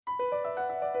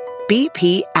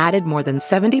BP added more than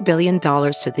 $70 billion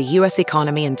to the U.S.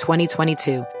 economy in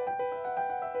 2022.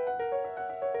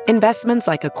 Investments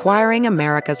like acquiring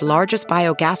America's largest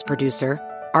biogas producer,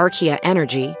 Archaea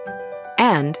Energy,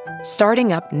 and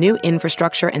starting up new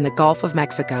infrastructure in the Gulf of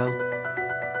Mexico.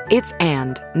 It's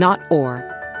and, not or.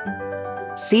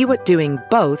 See what doing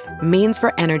both means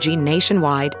for energy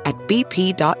nationwide at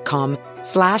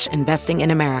bp.com/investing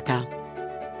in America.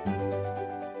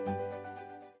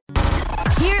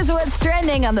 Here's what's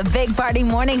trending on the Big Party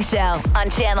Morning Show on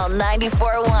Channel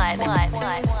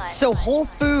 94.1. So Whole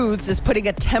Foods is putting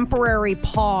a temporary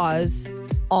pause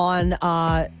on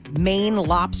Maine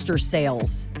lobster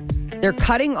sales. They're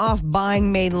cutting off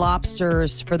buying Maine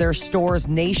lobsters for their stores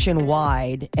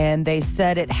nationwide, and they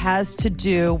said it has to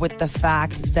do with the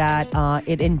fact that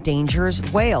it endangers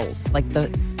whales, like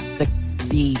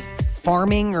the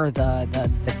farming or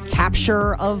the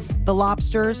capture of the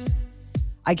lobsters.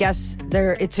 I guess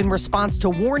it's in response to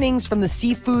warnings from the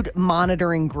Seafood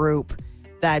Monitoring Group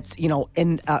that's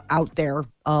out there.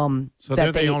 So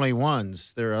they're the only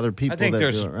ones. There are other people that do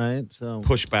it, right? So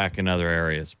pushback in other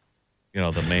areas.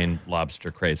 The Maine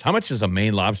lobster craze. How much is a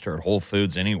Maine lobster at Whole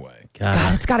Foods anyway?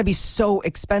 God, it's got to be so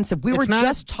expensive. We were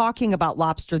just talking about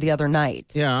lobster the other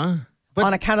night. Yeah.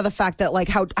 On account of the fact that, like,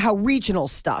 how regional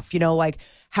stuff, like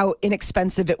how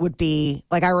inexpensive it would be.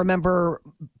 Like, I remember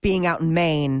being out in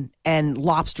Maine and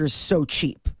lobster's so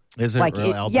cheap. Is it like really?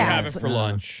 You have it for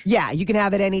lunch. Yeah, you can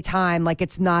have it anytime. Like,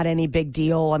 it's not any big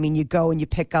deal. I mean, you go and you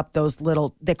pick up those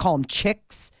little, they call them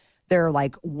chicks. They're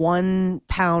like 1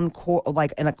 pound,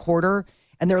 like in a quarter,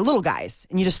 and they're little guys.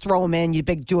 And you just throw them in,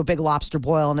 do a big lobster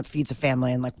boil, and it feeds a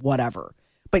family and like whatever.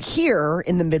 But here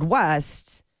in the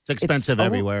Midwest, it's expensive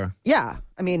everywhere. Yeah,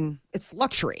 I mean, it's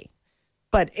luxury.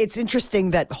 But it's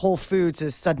interesting that Whole Foods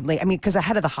is suddenly, because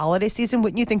ahead of the holiday season,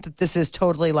 wouldn't you think that this is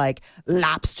totally like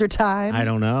lobster time? I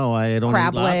don't know. I don't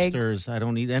crab eat lobsters. Legs. I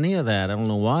don't eat any of that. I don't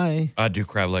know why. I do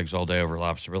crab legs all day over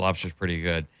lobster, but lobster's pretty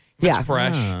good. It's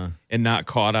fresh and not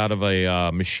caught out of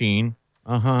a machine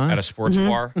at a sports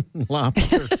bar.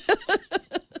 Lobster.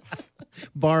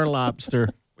 Bar lobster.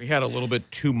 We had a little bit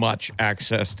too much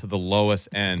access to the lowest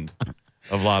end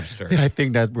of lobster. I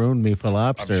think that ruined me for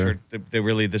lobster. I'm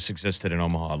sure this existed in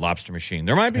Omaha, a lobster machine.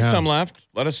 There might be some left.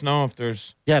 Let us know if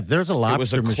there's... Yeah, there's a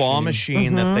lobster It was a claw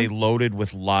machine that they loaded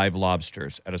with live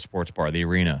lobsters at a sports bar, the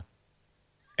Arena.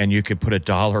 And you could put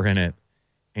 $1 in it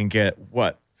and get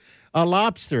what? A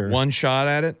lobster. One shot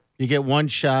at it. You get one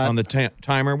shot. On the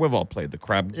timer. We've all played the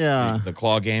crab, the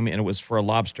claw game, and it was for a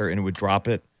lobster, and it would drop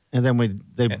it. And then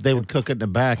they would cook it in the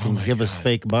back and give us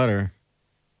fake butter.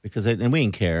 And we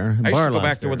didn't care. I used to go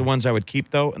back there with the ones I would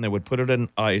keep, though, and they would put it in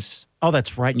ice. Oh,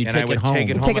 that's right. And you take it home.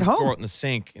 And I would take it home and throw it in the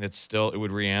sink, and it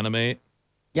would reanimate.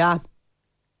 Yeah.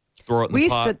 Throw it in the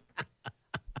pot.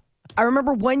 I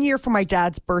remember one year for my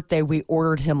dad's birthday, we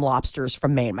ordered him lobsters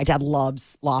from Maine. My dad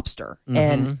loves lobster.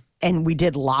 And we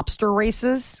did lobster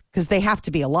races because they have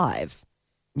to be alive.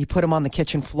 You put them on the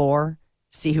kitchen floor,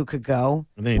 see who could go.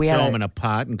 And then you throw them in a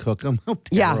pot and cook them. How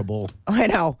terrible. Yeah, I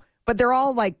know. But they're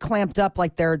all like clamped up,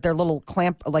 like their little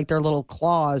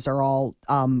claws are all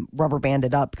rubber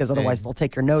banded up because otherwise they'll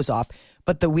take your nose off.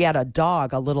 But we had a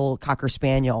dog, a little Cocker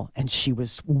Spaniel, and she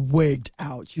was wigged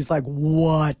out. She's like,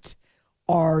 "What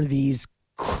are these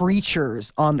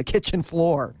creatures on the kitchen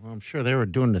floor?" Well, I'm sure they were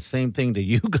doing the same thing to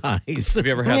you guys. Have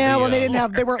you ever had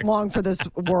they weren't long for this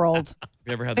world. Have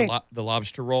you ever had the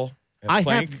lobster roll? I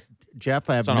have, Jeff.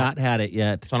 I have not had it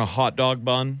yet. It's on a hot dog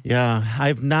bun. Yeah,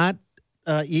 I've not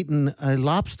eaten a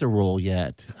lobster roll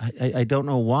yet. I don't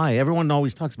know why. Everyone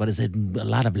always talks about it. Is it a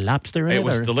lot of lobster in it? It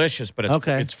was delicious, but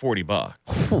it's $40.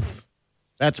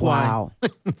 That's why. Wow.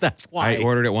 That's why. I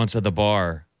ordered it once at the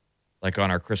bar. Like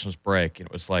on our Christmas break, and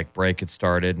it was like break had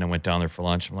started, and I went down there for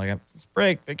lunch. I'm like, it's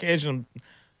break, vacation,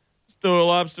 let's do a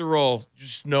lobster roll.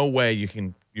 Just no way you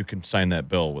can sign that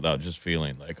bill without just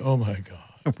feeling like, oh my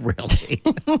god, really?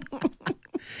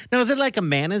 Now, is it like a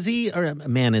mayonnaise or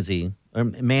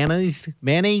mayonnaise?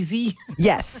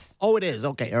 Yes. Oh, it is.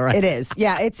 Okay, all right. It is.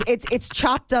 Yeah, it's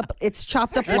chopped up. It's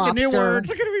chopped up That's lobster. a new word.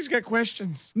 Look at him, he's got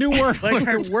questions. New word. Like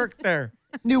I worked there.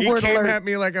 New word He came alert. at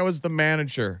me like I was the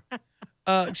manager.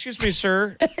 Excuse me,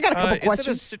 sir. I got a couple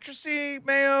questions. Is it a citrusy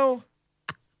mayo?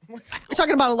 You're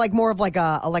talking about like more of like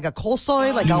a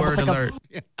coleslaw, like almost like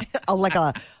like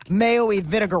a mayo-y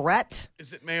vinaigrette.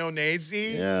 Is it mayonnaise?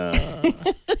 Yeah.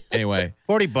 Anyway,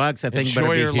 $40. I think. enjoy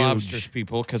better be your huge. lobsters,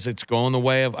 people, because it's going the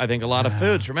way of I think a lot of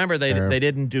foods. Remember, they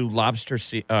didn't do crab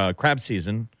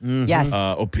season. Mm-hmm. Yes.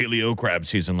 Opelio crab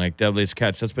season like Deadliest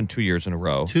Catch. That's been 2 years in a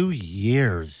row. 2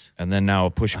 years. And then now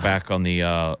a pushback on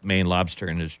the Maine lobster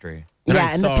industry.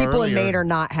 Yeah, and the people earlier, in Maine are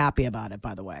not happy about it,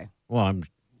 by the way. Well,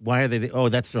 Why are they? Oh,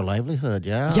 that's their livelihood.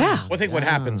 Yeah. Yeah. Well, I think what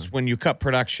happens when you cut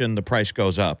production, the price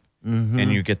goes up,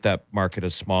 and you get that market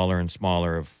is smaller and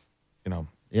smaller. Of you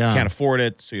can't afford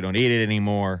it, so you don't eat it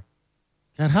anymore.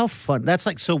 God, how fun! That's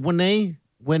like so when they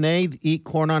eat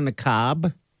corn on the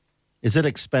cob, is it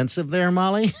expensive there,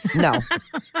 Molly? No.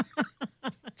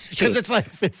 Because it's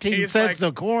like 15 He's cents like,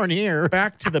 of corn here.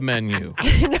 Back to the menu.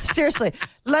 No, seriously.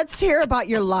 Let's hear about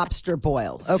your lobster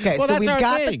boil. Okay, Well, so that's we've our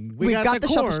got thing. we've got the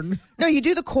shovels. corn. No, you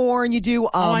do the corn. You do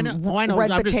I know.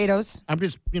 red I'm potatoes. I'm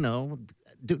just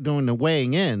doing the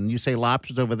weighing in. You say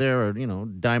lobsters over there are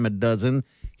dime a dozen.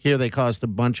 Here they cost a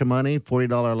bunch of money.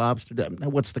 $40 lobster.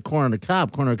 What's the corn on the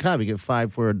cob? Corn on the cob, you get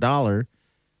 5 for $1.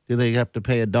 Do they have to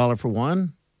pay $1 for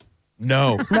one?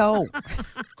 No, No,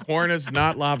 corn is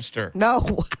not lobster.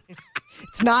 no.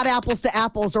 It's not apples to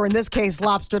apples, or in this case,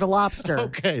 lobster to lobster.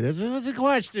 Okay, that's a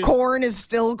question. Corn is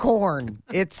still corn.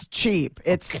 It's cheap.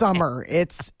 It's summer.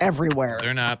 It's everywhere.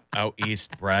 They're not out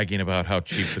east bragging about how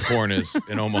cheap the corn is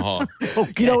in Omaha.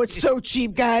 You know, it's so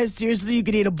cheap, guys. Seriously, you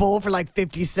could eat a bowl for like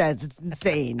 50 cents. It's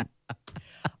insane.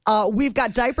 We've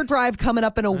got Diaper Drive coming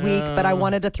up in a week, but I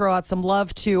wanted to throw out some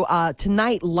love to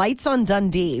tonight, Lights on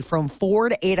Dundee from 4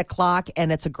 to 8 o'clock,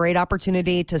 and it's a great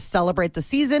opportunity to celebrate the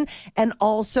season and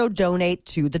also donate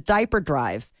to the Diaper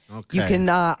Drive. Okay. You can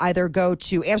either go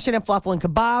to Amsterdam Falafel and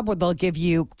Kebab, where they'll give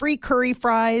you free curry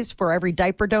fries for every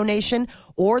diaper donation,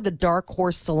 or the Dark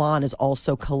Horse Salon is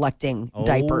also collecting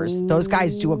diapers. Those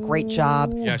guys do a great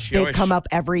job. Yeah, she They've always- come up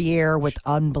every year with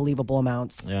unbelievable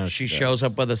amounts. Yeah, She shows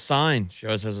up with a sign. She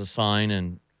always has a sign,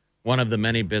 and one of the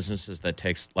many businesses that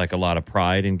takes like a lot of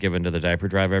pride in giving to the Diaper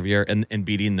Drive every year and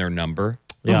beating their number.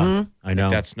 Yeah, I know.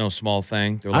 That's no small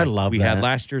thing. They're I like, love we that. had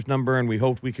last year's number, and we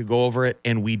hoped we could go over it,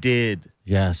 and we did.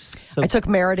 Yes. So, I took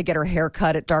Mara to get her hair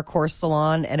cut at Dark Horse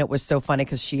Salon, and it was so funny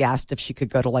because she asked if she could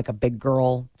go to like a big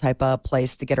girl type of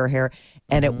place to get her hair,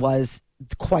 and it was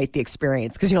quite the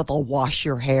experience because they'll wash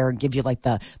your hair and give you like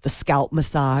the scalp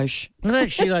massage.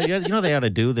 Sheila, they ought to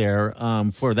do there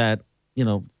for that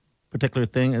particular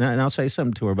thing, and I'll say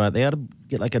something to her about it. They ought to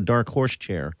get like a Dark Horse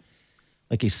chair,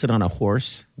 like you sit on a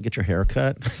horse and get your hair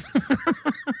cut.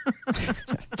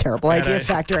 Terrible idea,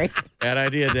 factory. Bad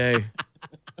idea, Day.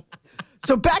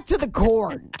 So back to the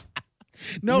corn.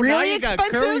 No, Really now you got curry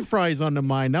expensive? fries on the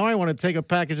mind. Now I want to take a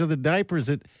package of the diapers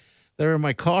that are in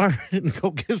my car and go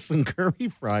get some curry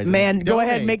fries. and Man, go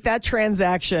ahead, donate. make that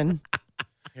transaction.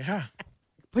 Yeah.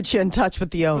 Put you in touch with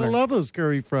the I owner. love those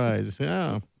curry fries.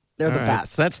 Yeah. They're All the right.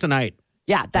 best. So that's tonight.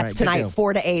 Yeah, that's All right, good tonight, deal.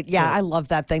 4 to 8. Yeah, I love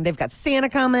that thing. They've got Santa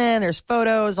coming. There's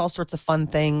photos, all sorts of fun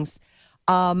things.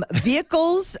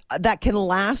 Vehicles that can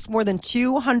last more than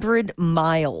 200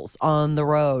 miles on the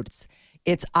roads.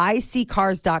 It's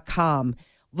iSeeCars.com.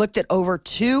 Looked at over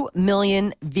 2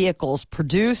 million vehicles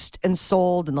produced and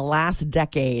sold in the last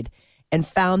decade and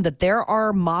found that there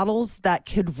are models that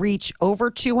could reach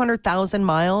over 200,000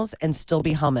 miles and still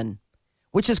be humming.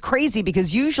 Which is crazy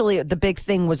because usually the big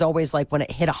thing was always like when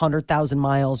it hit 100,000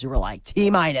 miles, you were like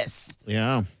T-minus.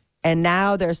 Yeah. And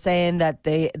now they're saying that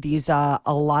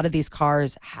a lot of these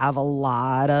cars have a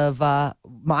lot of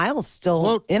miles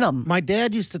still in them. My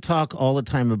dad used to talk all the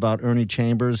time about Ernie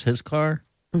Chambers, his car,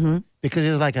 because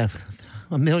there's like a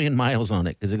million miles on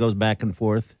it because it goes back and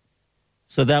forth.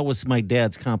 So that was my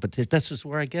dad's competition. That's just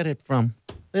where I get it from.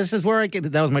 This is where I get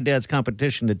it. That was my dad's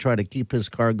competition to try to keep his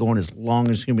car going as long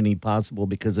as humanly possible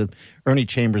because if Ernie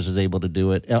Chambers is able to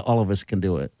do it, all of us can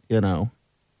do it, All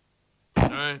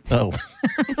right. Oh.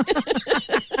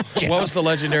 What was the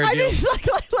legendary I deal? just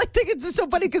like think it's just so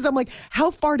funny because I'm like,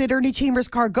 how far did Ernie Chambers'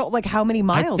 car go? Like, how many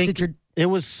miles I did your? It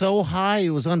was so high, it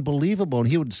was unbelievable. And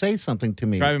he would say something to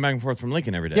me. Driving back and forth from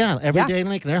Lincoln every day. Yeah, every Yeah. day in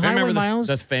Lincoln. They're I highway remember miles.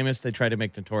 the famous they tried to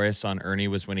make notorious on Ernie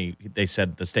was when they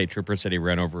said the state trooper said he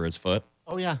ran over his foot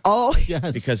Oh, yeah. Oh,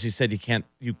 Yes. because he said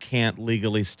you can't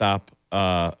legally stop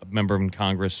a member of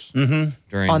Congress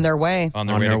during on their way. on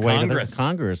their on way their to way Congress. to the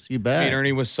Congress. You I bet. mean,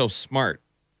 Ernie was so smart,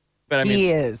 but I mean,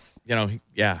 He is. yeah.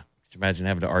 Could you imagine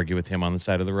having to argue with him on the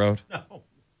side of the road?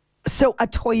 So a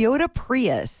Toyota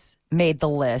Prius made the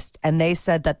list, and they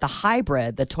said that the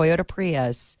hybrid, the Toyota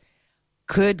Prius,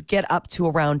 could get up to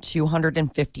around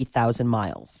 250,000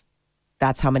 miles.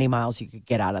 That's how many miles you could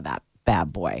get out of that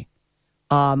bad boy.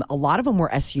 A lot of them were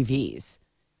SUVs.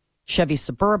 Chevy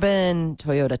Suburban,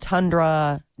 Toyota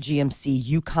Tundra, GMC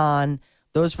Yukon.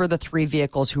 Those were the three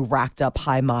vehicles who racked up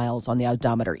high miles on the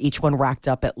odometer. Each one racked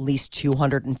up at least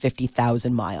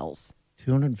 250,000 miles.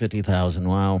 250,000.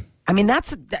 Wow. I mean,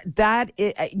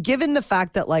 given the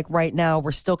fact that like right now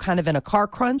we're still kind of in a car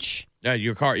crunch. Yeah,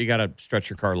 your car. You got to stretch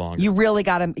your car longer. You really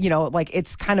got to, like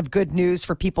it's kind of good news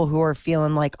for people who are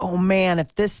feeling like, oh man,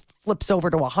 if this flips over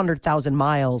to 100,000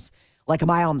 miles, Like, am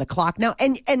I on the clock now?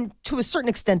 And to a certain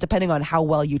extent, depending on how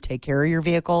well you take care of your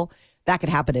vehicle, that could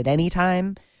happen at any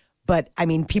time. But, I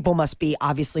mean, people must be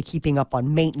obviously keeping up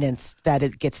on maintenance that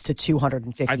it gets to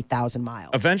 250,000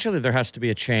 miles. Eventually, there has to be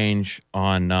a change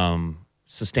on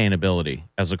sustainability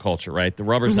as a culture, right? The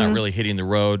rubber's not really hitting the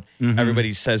road.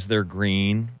 Everybody says they're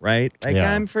green, right? Like,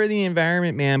 I'm for the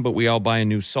environment, man, but we all buy a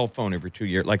new cell phone every 2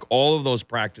 years. Like, all of those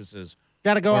practices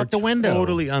Got to go out the window.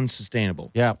 Totally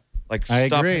unsustainable. Yeah. Like, I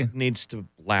stuff agree. needs to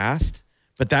last,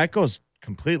 but that goes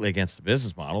completely against the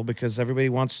business model because everybody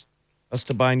wants us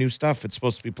to buy new stuff. It's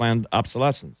supposed to be planned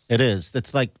obsolescence. It is.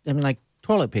 It's like, I mean, like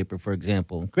toilet paper, for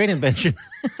example. Great invention.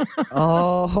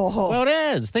 Well,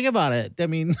 it is. Think about it. I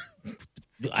mean,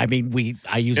 I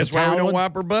use That's a why towel. we don't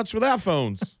wipe our butts with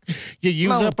iPhones. You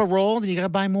use up a roll, then you got to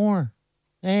buy more.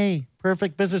 Hey,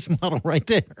 perfect business model right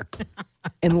there.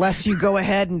 Unless you go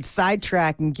ahead and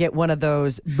sidetrack and get one of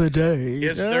those bidets.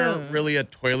 Is there really a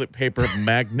toilet paper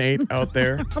magnate out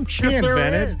there? I'm sure He there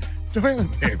invented is.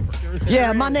 toilet paper.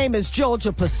 Yeah, my name is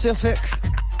Georgia Pacific.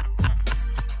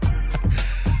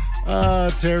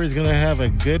 Terry's going to have a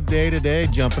good day today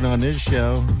jumping on this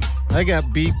show. I got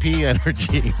BP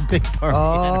energy, Big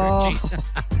Party energy.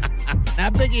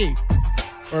 Not Big E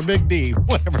or Big D,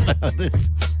 whatever that is.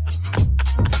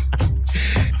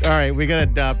 All right, we got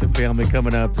Adopt a Family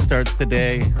coming up. It starts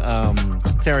today.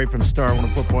 Terry from Star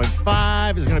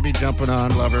 104.5 is going to be jumping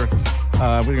on. Love her.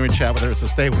 We're going to chat with her, so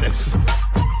stay with us.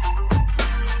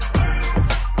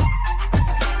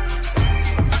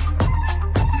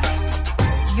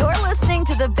 You're listening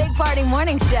to the Big Party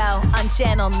Morning Show on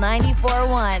Channel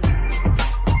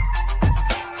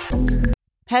 94.1.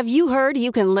 Have you heard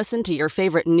you can listen to your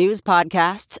favorite news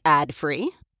podcasts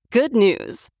ad-free? Good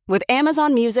news. With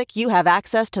Amazon Music, you have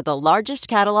access to the largest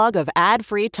catalog of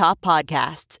ad-free top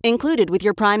podcasts included with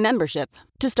your Prime membership.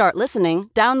 To start listening,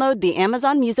 download the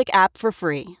Amazon Music app for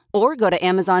free or go to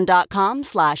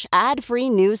amazon.com/ad-free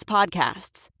news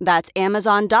podcasts. That's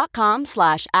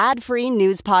amazon.com/ad-free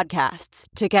news podcasts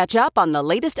to catch up on the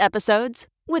latest episodes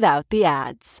without the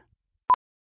ads.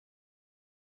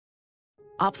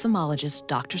 Ophthalmologist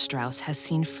Dr. Strauss has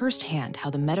seen firsthand how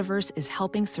the metaverse is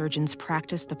helping surgeons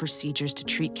practice the procedures to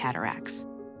treat cataracts.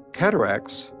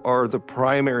 Cataracts are the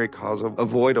primary cause of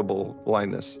avoidable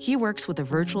blindness. He works with a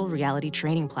virtual reality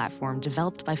training platform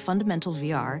developed by Fundamental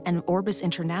VR and Orbis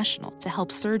International to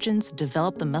help surgeons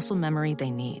develop the muscle memory they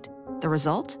need. The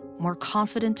result? More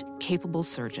confident, capable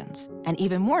surgeons. And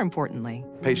even more importantly,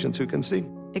 Patients who can see.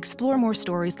 explore more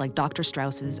stories like Dr.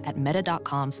 Strauss's at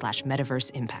meta.com/metaverse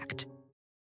impact.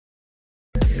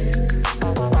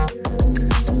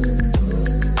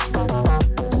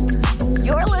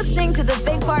 You're listening to the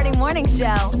Big Party Morning Show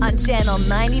on Channel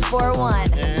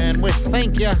 94.1. And we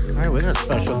thank you. All right, we got a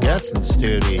special guest in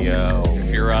studio.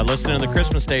 If you're listening to the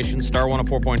Christmas station, Star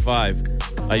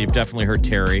 104.5, you've definitely heard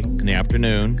Terry in the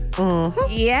afternoon.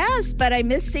 Yes, but I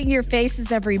miss seeing your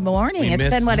faces every morning. We It's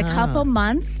been, miss- a couple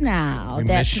months now We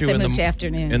that miss since you I moved to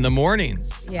afternoon. in the mornings.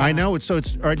 Yeah. I know. It's all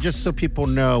right, just so people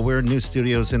know, we're in new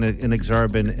studios in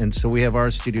Exarban, and so we have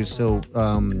our studio. So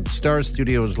Star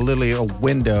Studio is literally a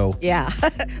window. Yeah.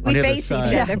 On We the other face each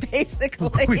side. other,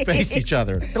 basically. We face each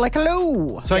other. They're like,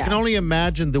 hello. So I can only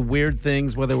imagine the weird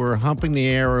things, whether we're humping the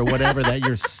air or whatever, that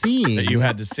you're seeing. That you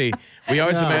had to see. We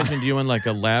always Yeah. imagined you in like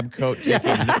a lab coat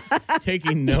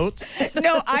taking notes.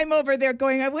 No, I'm over there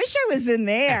going, I wish I was in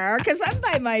there because I'm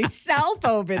by myself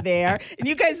over there. And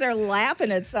you guys are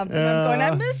laughing at something. I'm going,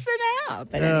 I'm missing out.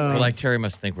 But anyway. We're like, Terry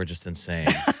must think we're just insane.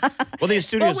 Well, these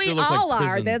studios Well, we do look all like are.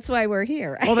 prisons. That's why we're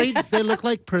here. Well, they look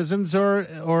like prisons, or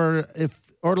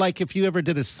like if you ever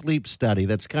did a sleep study,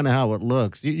 that's kind of how it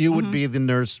looks. You would be the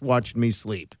nurse watching me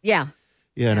sleep. Yeah.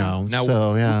 You know. Now,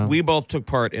 so yeah, we both took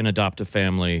part in Adopt a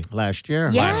Family last year.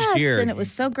 Yeah. last Yes, year. and it was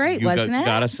so great, You wasn't it?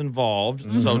 got us involved.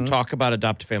 So talk about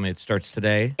Adopt a Family. It starts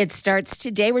today. It starts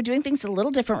today. We're doing things a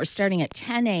little different. We're starting at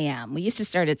 10 a.m. We used to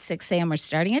start at 6 a.m. We're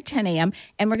starting at 10 a.m.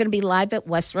 And we're going to be live at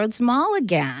Westroads Mall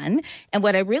again. And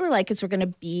what I really like is we're going to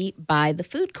be by the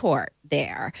food court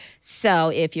there. So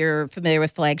if you're familiar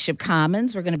with Flagship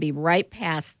Commons, we're going to be right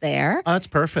past there. Oh, that's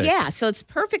perfect. Yeah, so it's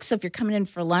perfect. So if you're coming in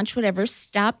for lunch, whatever,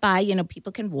 stop by. You know,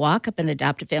 people can walk up and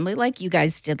adopt a family like you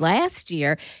guys did last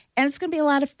year. And it's going to be a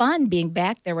lot of fun being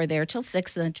back there. We're there till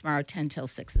 6, and then tomorrow 10 till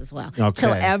 6 as well. Okay.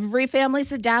 Till every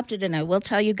family's adopted. And I will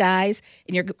tell you guys,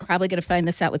 and you're probably going to find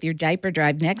this out with your diaper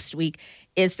drive next week,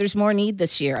 is there's more need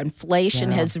this year.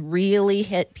 Inflation has really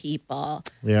hit people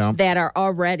Yeah. that are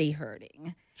already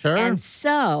hurting. Sure. And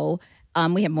so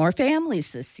We have more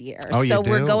families this year. Oh, you so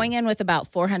we're do? going in with about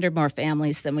 400 more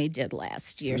families than we did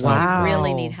last year. Wow. So we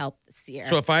really need help this year.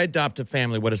 So if I adopt a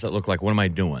family, what does that look like? What am I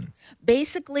doing?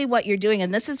 Basically what you're doing,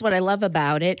 and this is what I love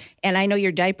about it, and I know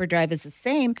your diaper drive is the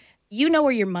same, you know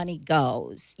where your money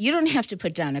goes. You don't have to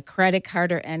put down a credit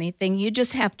card or anything. You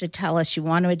just have to tell us you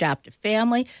want to adopt a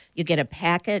family. You get a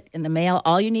packet in the mail.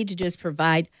 All you need to do is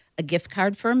provide a gift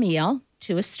card for a meal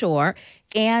to a store,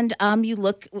 and you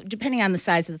look, depending on the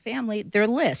size of the family, their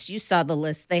list. You saw the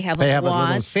list. They have They a have a little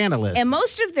want, Santa list. and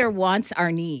most of their wants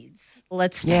are needs.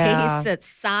 Let's Yeah. face it,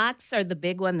 socks are the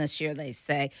big one this year, they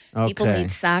say. People Okay.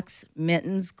 need socks,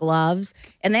 mittens, gloves,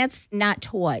 and that's not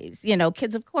toys. You know,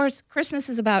 kids, of course, Christmas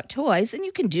is about toys, and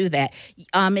you can do that.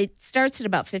 It starts at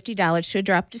about $50 to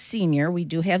adopt a senior. We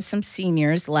do have some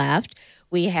seniors left.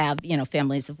 We have,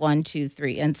 families of 1, 2,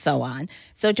 3, and so on.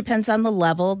 So it depends on the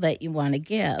level that you want to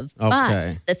give.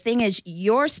 Okay. But the thing is,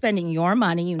 you're spending your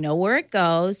money. You know where it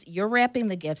goes. You're wrapping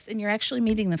the gifts, and you're actually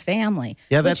meeting the family,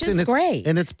 which is great.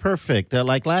 And it's perfect.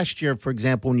 Like last year, for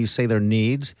example, when you say their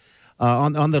needs,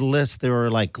 on the list, there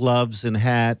were like gloves and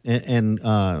hat and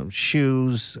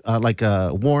shoes, like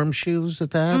warm shoes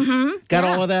at that. Mm-hmm. Got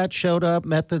all of that, showed up,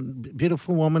 met the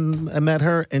beautiful woman, I met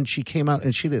her, and she came out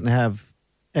and she didn't have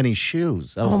any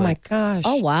shoes. I was Oh my like, gosh.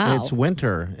 Oh, wow. it's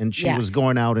winter, and she was Yes.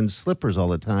 going out in slippers all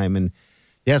the time. And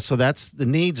so that's the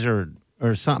needs are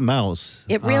something else.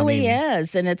 It really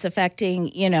is, and it's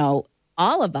affecting,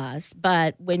 all of us.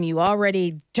 But when you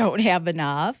already don't have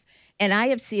enough, and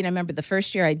I remember the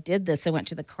first year I did this, I went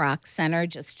to the Kroc Center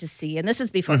just to see, and this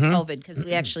is before COVID, because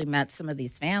we actually met some of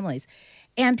these families.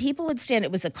 And people would stand,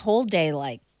 it was a cold day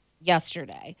like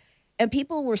yesterday, and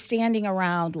people were standing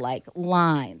around like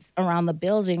lines around the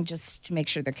building just to make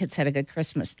sure their kids had a good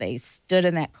Christmas. They stood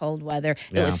in that cold weather.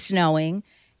 It was snowing.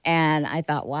 And I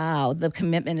thought, wow, the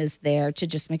commitment is there to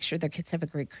just make sure their kids have a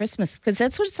great Christmas, because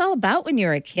that's what it's all about when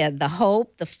you're a kid. The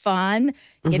hope, the fun,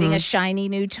 getting a shiny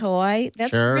new toy.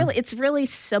 That's Sure. it's really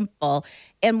simple.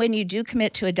 And when you do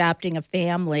commit to adopting a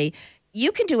family,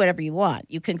 you can do whatever you want.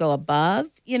 You can go above,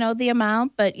 the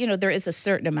amount, but, there is a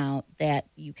certain amount that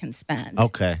you can spend.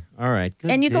 Okay. All right.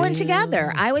 Good And you go in deal.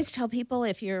 together. I always tell people,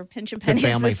 if you're pinching pennies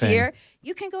family this thing. year,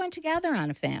 you can go in together on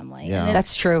a family. Yeah. And it's-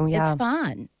 That's true, yeah. It's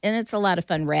fun. And it's a lot of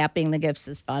fun. Wrapping the gifts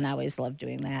is fun. I always love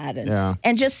doing that. And, Yeah.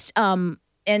 and just,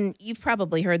 and you've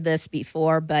probably heard this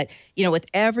before, but, with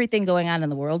everything going on in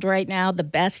the world right now, the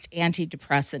best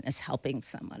antidepressant is helping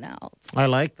someone else. I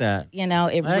like that. It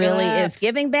Like really that. is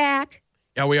giving back.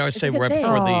 Yeah, we always It's say a good right thing.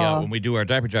 before the Aw. when we do our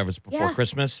diaper drivers before Yeah.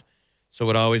 Christmas, so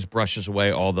it always brushes away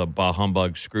all the bah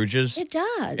humbug Scrooges It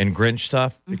does. and Grinch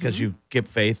stuff because you give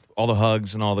Faith all the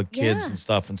hugs and all the kids Yeah. and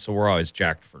stuff, and so we're always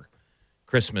jacked for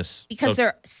Christmas. Because So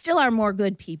there still are more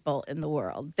good people in the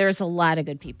world. There's a lot of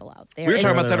good people out there. we were And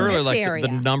talking about that in earlier, this like area.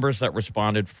 the numbers that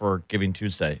responded for Giving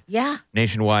Tuesday, Yeah.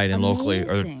 nationwide and locally,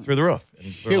 are Amazing. through the roof.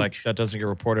 And we're like, Huge. that doesn't get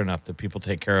reported enough that people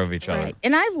take care of each other. Right.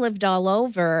 And I've lived all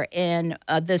over in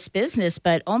this business,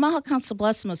 but Omaha Council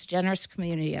Bluffs, the most generous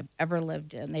community I've ever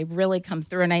lived in. They really come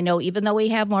through. And I know even though we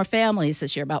have more families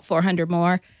this year, about 400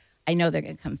 more, I know they're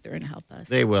going to come through and help us.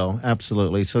 They will,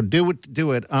 absolutely. So do it.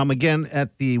 Again,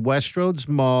 at the Westroads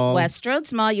Mall.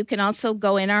 Westroads Mall. You can also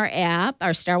go in our app,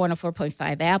 our Star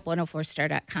 104.5 app,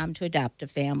 104star.com to adopt a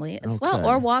family as well. Okay.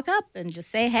 Or walk up and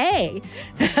just say, hey.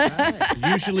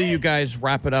 Usually, you guys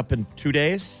wrap it up in 2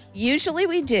 days. Usually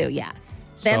we do, yes.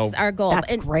 That's So- our goal.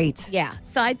 That's And- great. Yeah.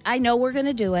 So I know we're going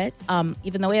to do it.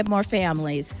 Even though we have more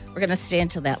families, we're going to stay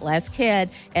until that last kid.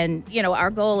 And,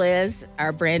 our goal is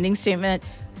our branding statement.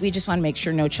 We just want to make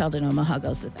sure no child in Omaha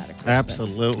goes without a Christmas.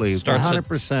 Absolutely. Starts at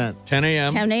 100%. 10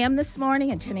 a.m. 10 a.m. this morning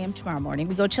and 10 a.m. tomorrow morning.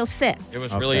 We go till 6. It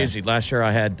was really Okay. easy. Last year,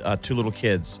 I had 2 little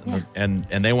kids, and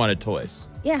they wanted toys.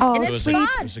 Yeah. Oh, and It it's was, fun.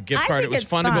 it was a gift I card. It think was it's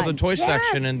fun to go to the toy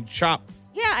section Yes. and shop.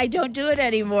 Yeah, I don't do it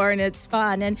anymore, and it's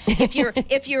fun. And if you're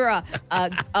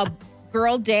a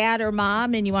girl dad or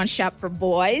mom and you want to shop for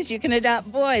boys, you can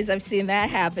adopt boys. I've seen that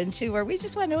happen too, where we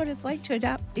just want to know what it's like to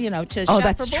adopt, to Oh, shop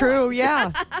that's for boys. true.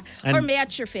 Yeah. Or And-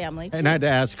 match your family too. And I had to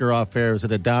ask her off air, is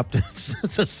it adopted?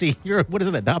 It's a senior. What is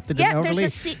it, adopted Yeah, and there's elderly? a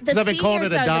se- the 'Cause I've been calling it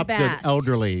seniors are the adopted best.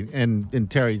 elderly, and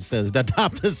Terry says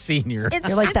adopt a senior. It's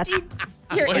You're like, empty-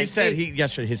 Here, Well, he said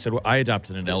yesterday. He said, "Well, I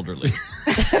adopted an elderly."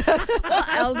 well,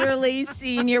 elderly,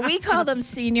 senior. We call them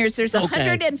seniors. There's Okay.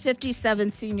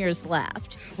 157 seniors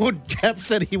left. Well, Jeff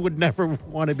said he would never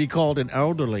want to be called an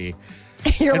elderly.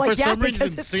 You're And like, for yeah, some because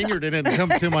reason, it's senior didn't come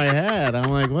to my head.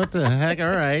 I'm like, what the heck? All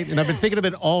right. And I've been thinking of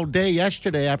it all day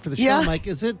yesterday after the show. Yeah. I'm like,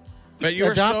 is it But you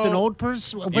were adopt so- an old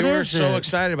person? What you were is so it?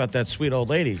 excited about that sweet old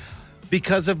lady.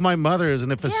 Because of my mother is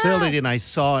in a facility Yes. and I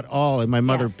saw it all and my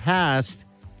mother Yes. passed.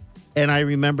 And I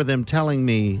remember them telling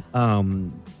me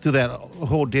through that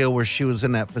whole deal where she was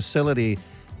in that facility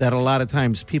that a lot of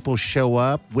times people show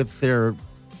up with their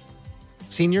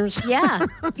seniors Yeah.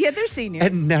 Yeah, they're seniors.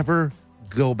 and never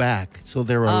go back. So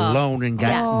they're alone and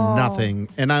got nothing.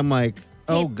 And I'm like,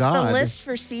 oh, Hey, God. The list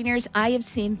for seniors, I have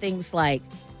seen things like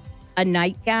a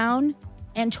nightgown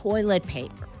and toilet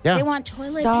paper. Yeah. They want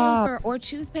toilet Stop. paper or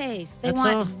toothpaste. They That's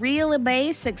want all. real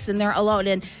basics, and they're alone.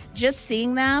 And just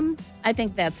seeing them, I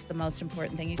think that's the most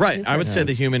important thing you can do. Right. I for would them. say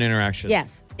the human interaction.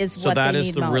 Yes, is So what that they is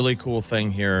need the most. really cool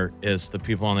thing here is the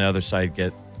people on the other side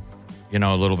get,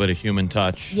 a little bit of human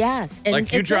touch. Yes. And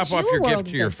Like you it drop does off you a your world gift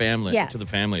to of your good. family, Yes. to the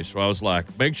family. So I was like,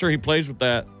 make sure he plays with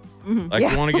that. Like,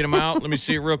 you want to get him out? Let me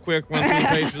see it real quick. Run through the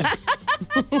paces.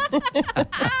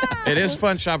 It is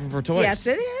fun shopping for toys. Yes,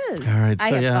 it is. All right, I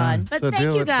so have yeah. fun. But So thank do you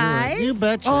it, do it. guys. You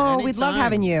betcha. Oh, we'd love anytime.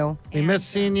 having you. We miss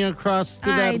seeing you across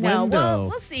through I that know. window.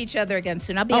 We'll see each other again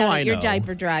soon. I'll be Oh, out I at your know.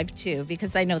 diaper drive too,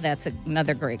 because I know that's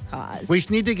another great cause. We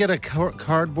need to get a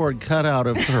cardboard cutout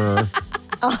of her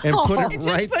and put it Just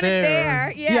right put there. it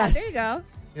there. Yeah, Yes. there you go.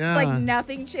 Yeah. It's like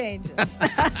nothing changes.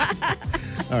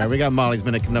 All right, we got Molly's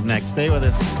Minute coming up next. Stay with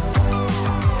us.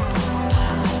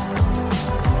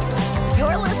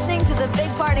 You're listening to the Big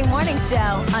Party Morning Show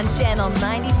on Channel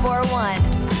 94.1.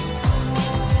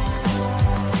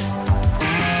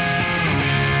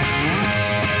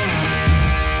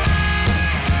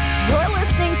 You're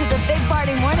listening to the Big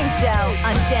Party Morning Show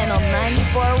on Channel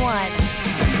 94.1.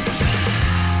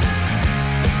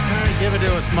 All right, give it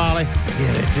to us, Molly. Give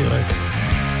it to us.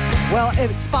 Well,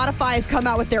 if Spotify has come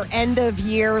out with their end of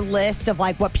year list of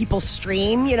like what people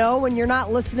stream, when you're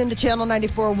not listening to Channel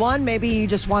 94.1, maybe you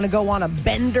just want to go on a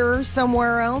bender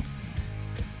somewhere else.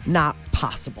 Not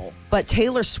possible. But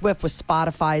Taylor Swift was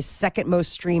Spotify's second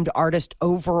most streamed artist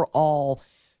overall.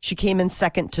 She came in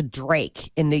second to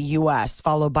Drake in the U.S.,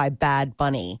 followed by Bad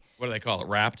Bunny. What do they call it?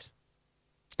 Wrapped?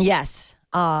 Yes.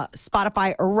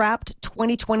 Spotify Wrapped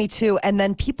 2022. And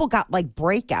then people got like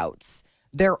breakouts,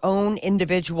 their own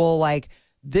individual, like,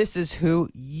 this is who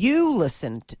you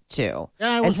listened to.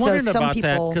 Yeah, I was And so wondering some about that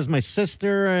people- because my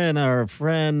sister and our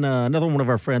friend, another one of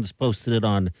our friends, posted it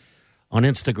on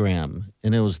Instagram,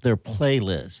 and it was their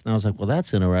playlist. And I was like, well,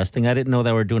 that's interesting. I didn't know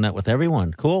they were doing that with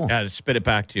everyone. Cool. Yeah, to spit it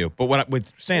back to you. But what I'm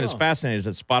saying is fascinating is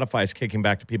that Spotify is kicking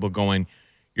back to people going,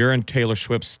 you're in Taylor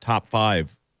Swift's top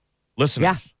 5 listeners.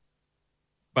 Yeah.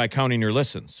 By counting your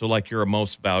listens. So like you're a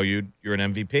most valued, you're an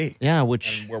MVP. Yeah,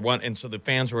 which And so the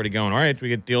fans are already going, all right, do we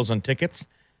get deals on tickets?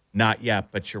 Not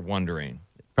yet, but you're wondering.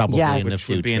 probably Yeah. in the Which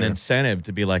future. would be an incentive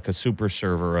to be like a super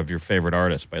server of your favorite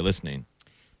artist by listening.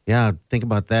 Yeah, think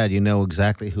about that. You know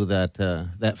exactly who that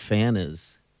fan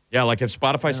is. Yeah, like if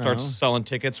Spotify starts selling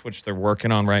tickets, which they're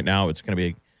working on right now,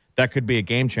 that could be a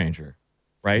game changer,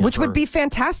 right? Which would be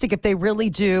fantastic if they really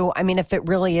do. I mean, if it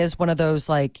really is one of those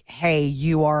like, hey,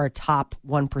 you are a top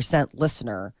 1%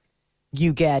 listener,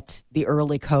 you get the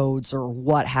early codes or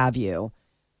what have you.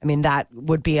 I mean, that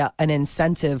would be an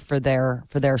incentive for their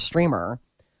streamer.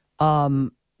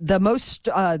 The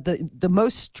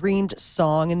most streamed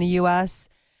song in the U.S.,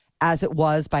 as it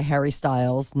was by Harry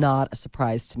Styles, not a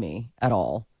surprise to me at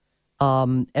all.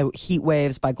 Heat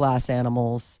Waves by Glass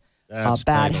Animals. That's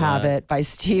Bad quite a lot. Habit by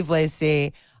Steve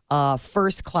Lacy,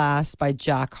 First Class by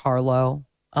Jack Harlow.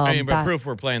 but proof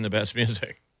we're playing the best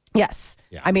music. Yes.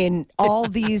 Yeah. I mean, all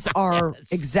these are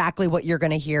exactly what you're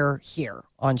going to hear here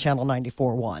on Channel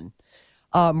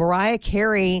 94.1. Mariah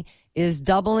Carey is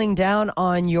doubling down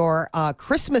on your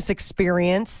Christmas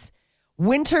experience.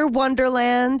 Winter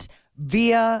Wonderland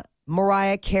via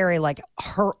Mariah Carey, like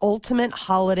her ultimate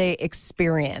holiday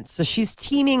experience. So she's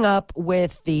teaming up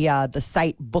with the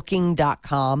site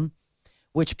booking.com,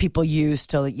 which people use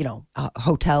to,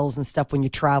 hotels and stuff when you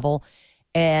travel.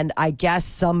 And I guess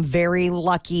some very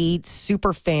lucky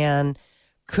super fan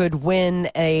could win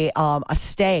a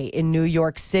stay in New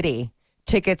York City.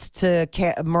 Tickets to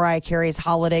Mariah Carey's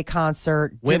holiday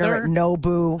concert, With dinner her? at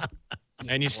Nobu.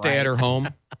 And you stay at her home.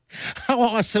 How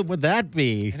awesome would that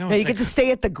be? No, you get to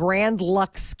stay at the Grand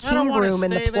Lux I don't King wanna Room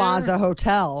in the stay there. Plaza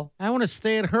Hotel. I want to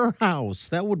stay at her house.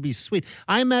 That would be sweet.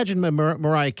 I imagine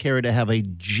Mariah Carey to have a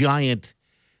giant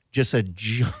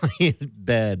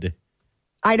bed.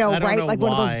 I know, I don't right? know Like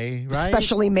one of why, those right?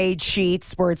 specially made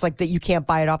sheets where it's like that you can't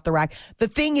buy it off the rack. The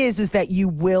thing is that you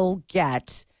will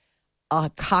get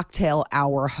a cocktail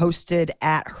hour hosted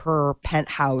at her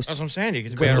penthouse. That's what I'm saying. You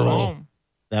get to be at her Cool. home.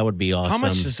 That would be awesome. How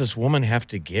much does this woman have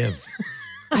to give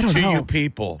I don't to know. you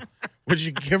people? Would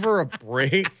you give her a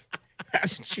break?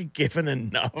 Hasn't she given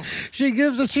enough?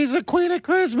 She's a queen of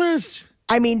Christmas.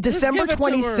 I mean, December give it to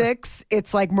her. 26th,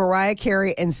 it's like Mariah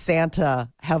Carey and Santa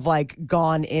have like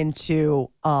gone into,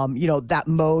 that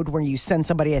mode where you send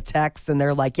somebody a text and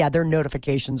they're like, yeah, their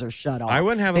notifications are shut off. I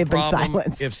wouldn't have They've a been problem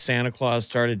silenced. if Santa Claus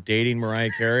started dating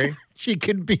Mariah Carey. She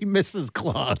could be Mrs.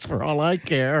 Claus for all I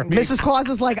care. Mrs. Claus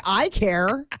is like, I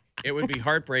care. It would be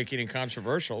heartbreaking and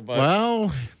controversial, but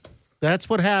Well, that's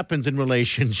what happens in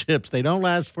relationships. They don't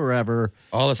last forever.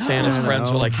 all of Santa's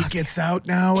friends are like, he gets out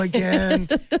now again.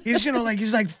 He's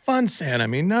like fun Santa. I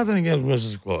mean, nothing against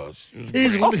Mrs. Claus.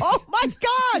 He's Oh my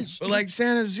gosh. But like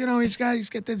Santa's, he's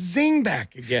got the zing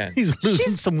back again. he's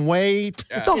losing some weight.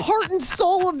 The heart and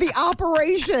soul of the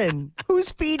operation.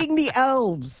 Who's feeding the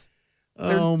elves?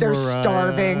 They're Mariah.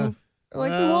 starving. They're like,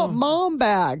 we Well. want mom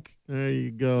back. There you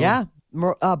go. Yeah.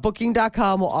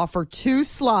 Booking.com will offer 2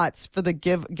 slots for the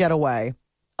getaway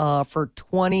for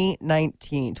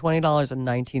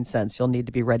 $20.19. You'll need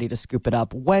to be ready to scoop it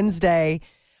up Wednesday,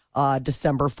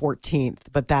 December 14th.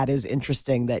 But that is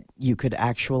interesting that you could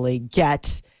actually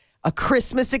get a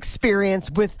Christmas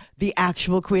experience with the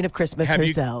actual Queen of Christmas Have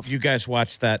herself. you guys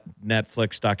watched that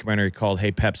Netflix documentary called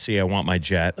Hey Pepsi, I Want My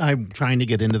Jet? I'm trying to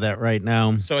get into that right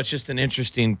now. So it's just an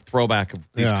interesting throwback of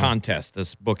these Yeah. contests.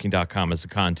 This Booking.com is a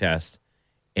contest.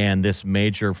 And this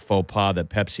major faux pas that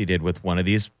Pepsi did with one of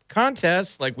these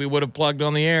contests, like we would have plugged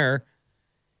on the air,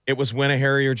 it was win a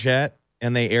Harrier jet,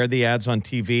 and they aired the ads on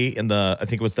TV in I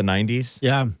think it was the 90s.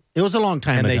 Yeah. It was a long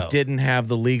time And ago. they didn't have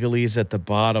the legalese at the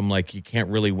bottom, like you can't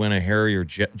really win a Harrier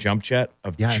jump jet,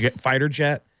 Yes. fighter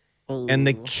jet. And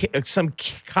some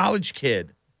college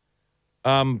kid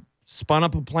spun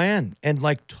up a plan and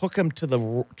like took him to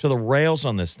the rails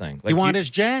on this thing. Like, You want his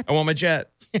jet? I want my jet.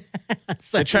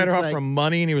 They tried to offer him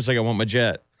money, and he was like, I want my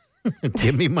jet.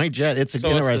 Give me my jet. It's an So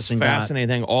it's this interesting dot. fascinating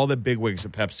thing. All the bigwigs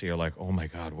at Pepsi are like, oh, my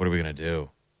God, what are we going to do?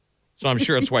 So I'm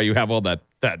sure it's why you have all that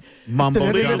Mumble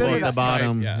Legalese, jumble at the right?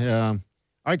 bottom. Yeah. Yeah. All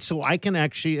right, so I can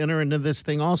actually enter into this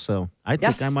thing also. I think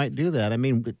Yes. I might do that. I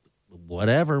mean,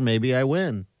 whatever. Maybe I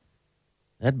win.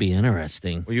 That'd be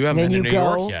interesting. Well, you haven't Then been to you New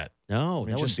go- York yet. No, I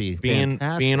mean, that would just be being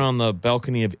fantastic. on the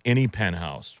balcony of any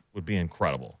penthouse would be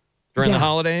incredible. During Yeah. the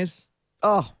holidays,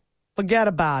 Oh, forget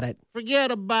about it. Forget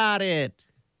about it.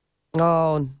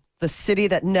 Oh, the city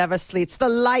that never sleeps. The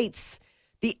lights,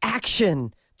 the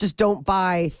action. Just don't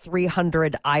buy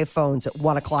 300 iPhones at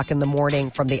 1 o'clock in the morning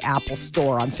from the Apple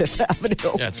store on Fifth Avenue.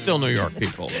 yeah, it's still New York,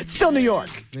 people. It's still New York.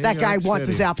 New That guy York wants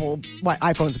his City.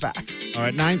 iPhones back. All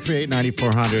right,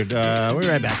 938-9400. We'll be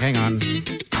right back. Hang on.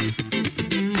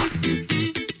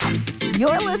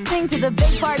 You're listening to the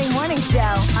Big Party Morning Show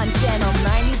on Channel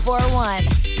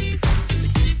 94.1.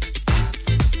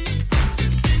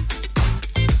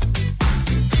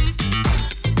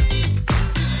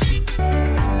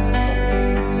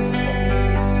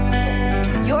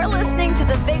 You're listening to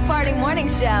the Big Party Morning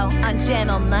Show on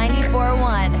Channel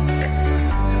 94.1.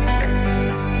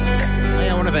 Hey,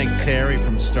 I want to thank Terry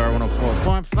from Star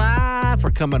 104.5 for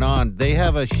coming on. They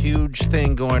have a huge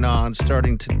thing going on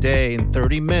starting today in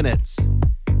 30 minutes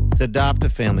to adopt a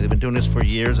family. They've been doing this for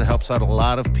years. It helps out a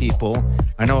lot of people.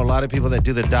 I know a lot of people that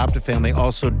do the adopt a family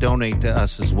also donate to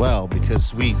us as well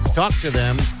because we talk to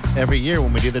them every year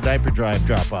when we do the diaper drive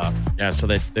drop off. Yeah, so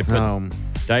they put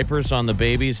diapers on the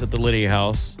babies at the Lydia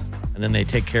House, and then they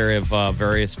take care of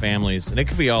various families. And it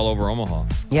could be all over Omaha.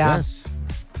 Yeah. Yes.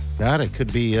 God, it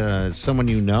could be someone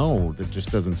you know that just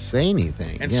doesn't say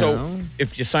anything. And you so know?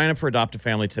 if you sign up for Adopt a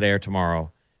Family today or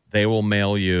tomorrow, they will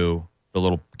mail you the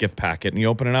little gift packet, and you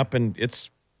open it up, and it's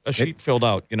a sheet filled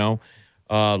out,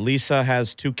 Lisa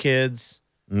has 2 kids,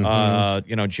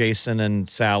 Jason and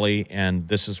Sally, and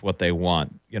this is what they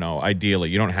want. Ideally,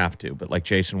 you don't have to, but like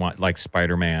Jason likes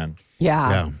Spider-Man,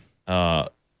 Yeah. yeah.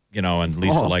 and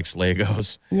Lisa likes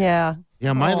Legos. Yeah.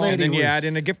 Yeah, my lady And then you was- add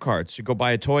in a gift card. So you go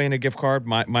buy a toy and a gift card.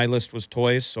 My list was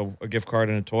toys, so a gift card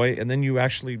and a toy, and then you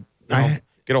actually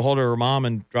get a hold of her mom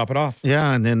and drop it off.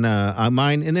 Yeah, and then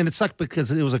mine, and then it sucked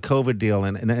because it was a COVID deal,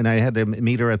 and I had to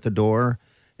meet her at the door,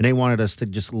 and they wanted us to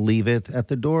just leave it at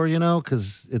the door,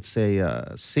 because it's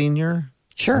a senior.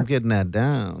 Sure. I'm getting that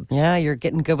down. Yeah, you're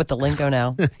getting good with the lingo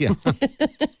now. Yeah,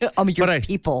 Your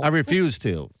people. I refused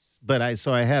to, but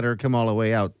I had her come all the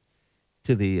way out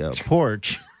to the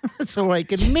porch. So I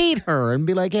could meet her and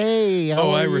be like, "Hey,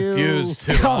 how are you?" refuse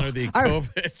to honor the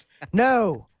COVID.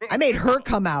 No, I made her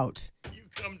come out You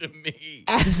come to me.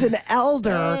 as an elder,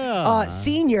 Yeah.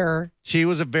 senior. She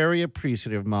was a very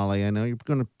appreciative, Molly. I know you're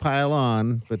going to pile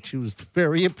on, but she was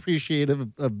very appreciative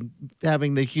of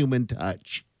having the human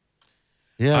touch.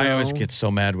 Yeah, I always get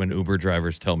so mad when Uber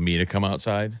drivers tell me to come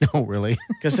outside Oh, really?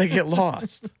 because they get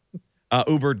lost.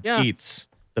 Uber Yeah. Eats,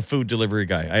 the food delivery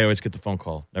guy. I always get the phone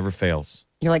call. Never fails.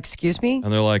 You're like, excuse me?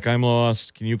 And they're like, I'm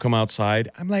lost. Can you come outside?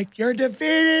 I'm like, you're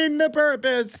defeating the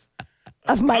purpose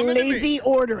Of my lazy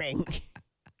ordering.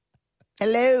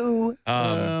 Hello. So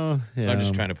I'm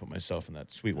just trying to put myself in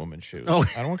that sweet woman's shoes. Oh.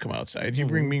 I don't want to come outside. You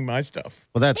bring me my stuff.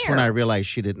 Well, that's when I realized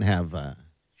she didn't have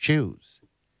shoes.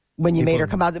 When you made her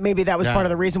come out, maybe that was part of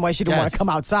the reason why she didn't want to come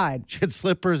outside. She had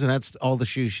slippers, and that's all the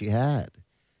shoes she had.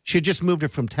 She had just moved her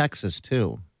from Texas,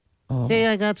 too. Oh. Hey,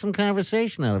 I got some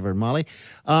conversation out of her, Molly.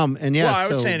 And yeah, well, I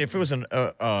was saying if it was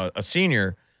a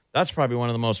senior, that's probably one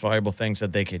of the most valuable things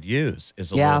that they could use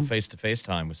is a little face-to-face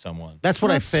time with someone. That's what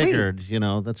I figured,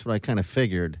 That's what I kind of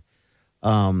figured.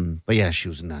 But yeah, she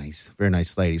was nice. Very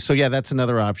nice lady. So yeah, that's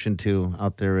another option, too,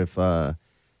 out there if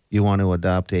you want to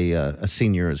adopt a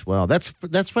senior as well.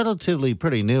 That's relatively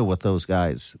pretty new with those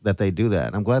guys that they do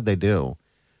that. I'm glad they do.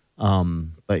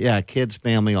 But yeah, kids,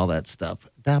 family, all that stuff.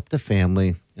 Adopt a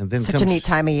family. And then such a neat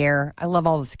time of year. I love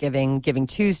all this Giving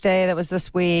Tuesday that was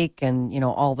this week, and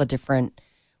all the different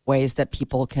ways that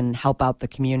people can help out the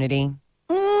community.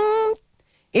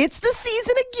 It's the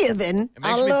season of giving.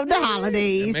 I love the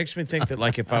holidays. It makes me think that,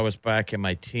 like, if I was back in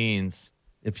my teens,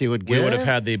 if you would give, we would have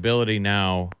had the ability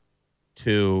now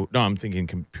to. No, I'm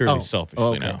thinking purely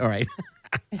selfishly now. All right.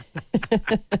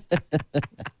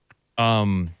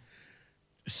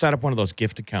 Set up one of those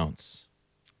gift accounts,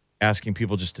 asking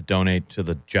people just to donate to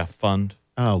the Jeff Fund.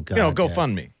 Oh, God.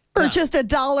 GoFundMe. For just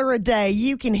 $1 a day,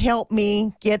 you can help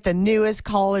me get the newest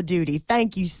Call of Duty.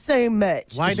 Thank you so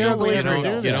much. Why don't we You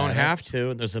don't have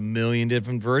to. There's a million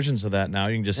different versions of that now.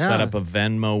 You can just set up a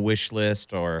Venmo wish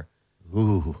list or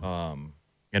an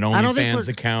OnlyFans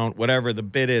account, whatever the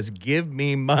bid is. Give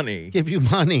me money. Give you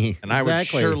money. And I would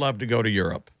sure love to go to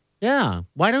Europe. Yeah.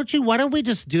 Why don't we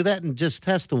just do that and just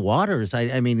test the waters?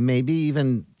 I mean, maybe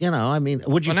even,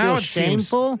 would you feel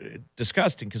shameful? Seems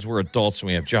disgusting because we're adults and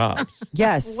we have jobs.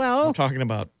 Yes. Well, I'm talking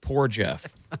about poor Jeff.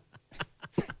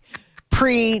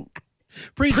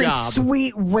 Pre-job.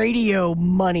 Sweet radio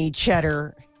money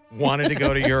cheddar. Wanted to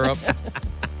go to Europe.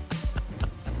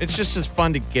 It's just as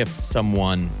fun to gift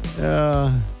someone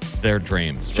their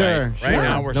dreams. Sure. Right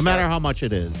now, no matter how much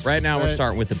it is. Right now, we're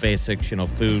starting with the basics,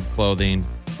 food, clothing,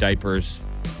 diapers.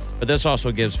 But this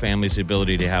also gives families the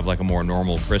ability to have like a more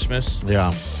normal Christmas.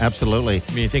 Yeah, absolutely.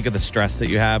 I mean, you think of the stress that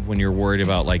you have when you're worried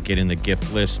about like getting the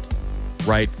gift list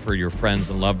right for your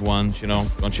friends and loved ones.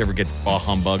 Don't you ever get all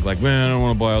humbug like, man, I don't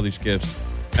want to buy all these gifts.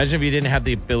 Imagine if you didn't have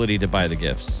the ability to buy the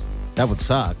gifts. That would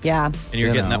suck. Yeah. And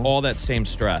you're getting all that same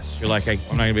stress. You're like, I'm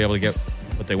not going to be able to get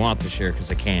what they want this year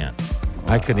because I can't.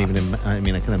 I couldn't even, I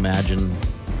can imagine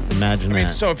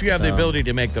that. So if you have the ability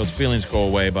to make those feelings go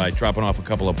away by dropping off a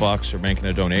couple of bucks or making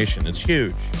a donation, it's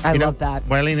huge. I love that.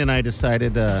 Wileen and I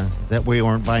decided that we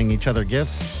weren't buying each other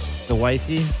gifts, the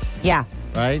wifey. Yeah.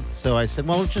 Right? So I said,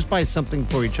 well, let's just buy something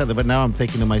for each other. But now I'm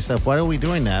thinking to myself, why are we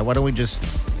doing that? Why don't we just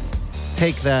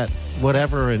take that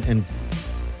whatever and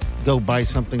go buy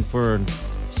something for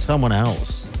someone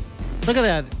else? Look at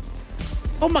that.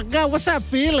 Oh, my God, what's that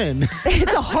feeling?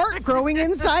 It's a heart growing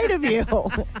inside of you.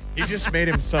 He just made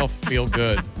himself feel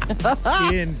good.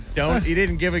 He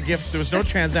didn't give a gift. There was no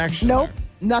transaction. Nope, there.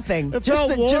 nothing. It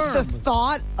just felt the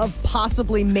thought of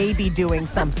possibly maybe doing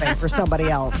something for somebody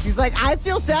else. He's like, I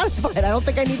feel satisfied. I don't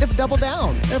think I need to double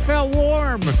down. It felt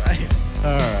warm. Right.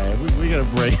 All right, we got to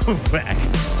break back.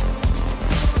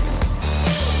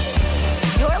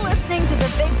 You're listening to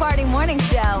the Big Party Morning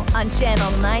Show on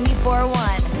Channel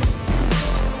 94.1.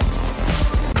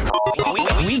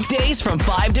 Weekdays from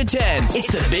 5 to 10. It's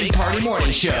the Big Party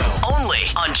Morning Show. Only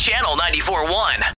on Channel 94.1.